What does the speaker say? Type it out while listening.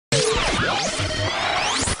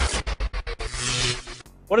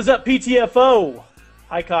What is up, PTFO?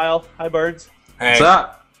 Hi, Kyle. Hi, Birds. Hey. What's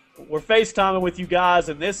up? We're FaceTiming with you guys,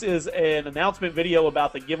 and this is an announcement video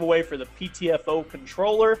about the giveaway for the PTFO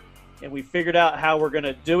controller, and we figured out how we're going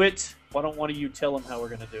to do it. Why don't one of you tell them how we're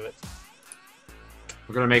going to do it?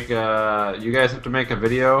 We're gonna make you guys have to make a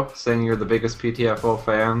video saying you're the biggest PTFO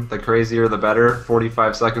fan. The crazier the better.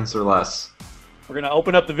 45 seconds or less. We're going to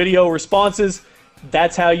open up the video responses.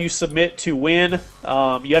 That's how you submit to win.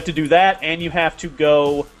 You have to do that, and you have to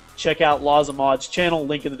go check out RULZ's channel,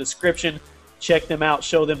 link in the description. Check them out,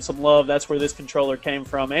 show them some love. That's where this controller came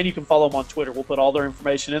from. And you can follow them on Twitter. We'll put all their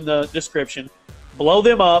information in the description. Blow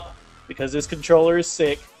them up, because this controller is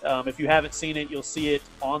sick. If you haven't seen it, you'll see it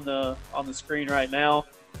on the screen right now.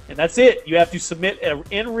 And that's it. You have to submit an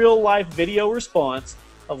in real life video response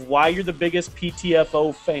of why you're the biggest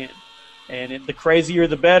PTFO fan. And the crazier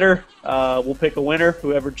the better. We'll pick a winner,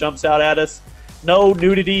 whoever jumps out at us. No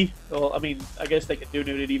nudity. Well, I mean, I guess they can do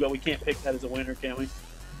nudity, but we can't pick that as a winner, can we?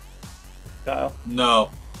 Kyle?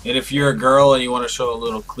 No. And if you're a girl and you want to show a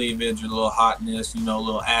little cleavage, a little hotness, you know, a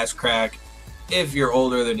little ass crack, if you're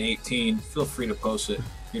older than 18, feel free to post it.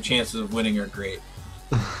 Your chances of winning are great.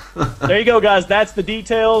 There you go, guys. That's the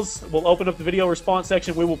details. We'll open up the video response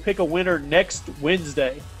section. We will pick a winner next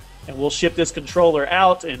Wednesday, and we'll ship this controller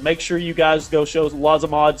out. And make sure you guys go show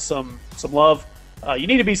RULZ some love. You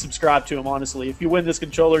need to be subscribed to him, honestly. If you win this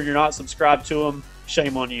controller and you're not subscribed to him,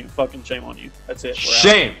 shame on you. Fucking shame on you. That's it. We're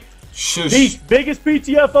Shame. out. Peace. Biggest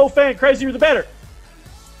PTFO fan. Crazier the better.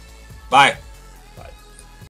 Bye.